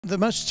The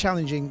most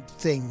challenging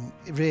thing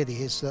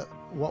really is that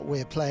what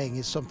we're playing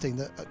is something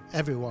that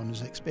everyone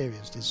has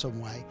experienced in some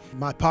way.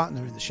 My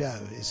partner in the show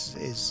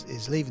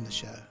is leaving the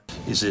show.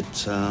 Is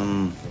it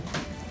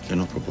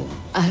inoperable?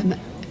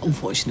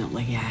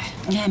 Unfortunately, yeah.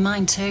 Yeah,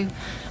 mine too.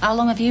 How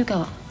long have you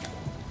got?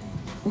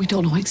 We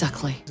don't know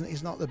exactly.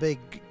 It's not the big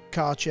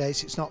car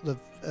chase, it's not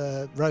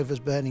the rovers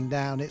burning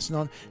down, it's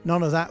none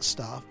of that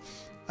stuff.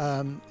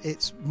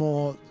 It's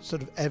more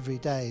sort of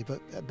everyday,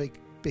 but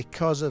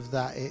because of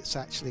that it's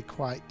actually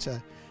quite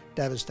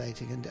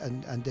devastating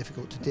and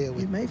difficult to deal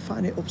with. You may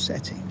find it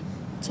upsetting.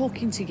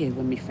 Talking to you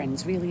and my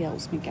friends really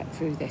helps me get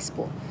through this,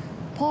 but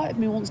part of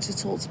me wants to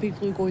talk to people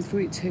who are going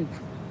through it too.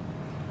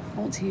 I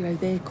want to hear how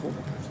they cope.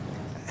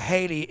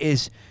 Hayley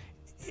is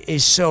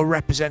so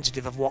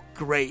representative of what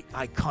great,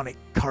 iconic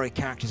Corrie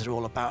characters are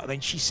all about. I mean,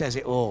 she says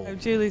it all.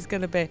 Julie's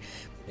going to be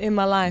in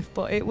my life,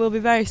 but it will be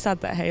very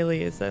sad that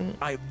Hayley isn't.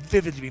 I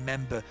vividly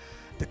remember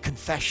the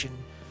confession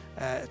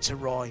to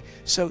Roy.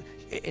 So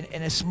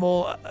in a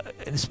small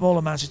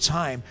amount of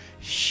time,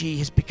 she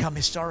has become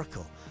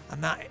historical.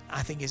 And that,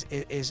 I think, is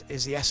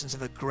the essence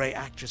of a great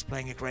actress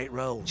playing a great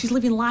role. She's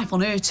living life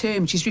on her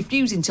terms. She's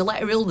refusing to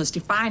let her illness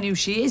define who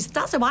she is.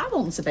 That's how I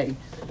want to be.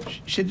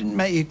 She didn't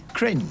make you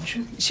cringe?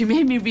 She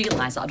made me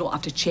realise that I don't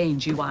have to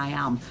change who I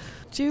am.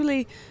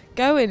 Julie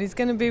going is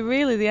going to be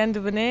really the end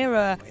of an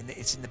era.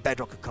 It's in the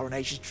bedrock of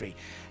Coronation Street.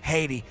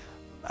 Hayley,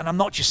 and I'm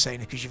not just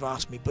saying it because you've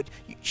asked me, but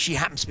she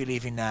happens to be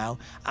leaving now,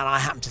 and I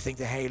happen to think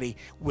that Hayley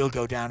will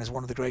go down as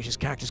one of the greatest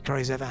characters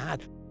Corrie's ever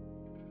had.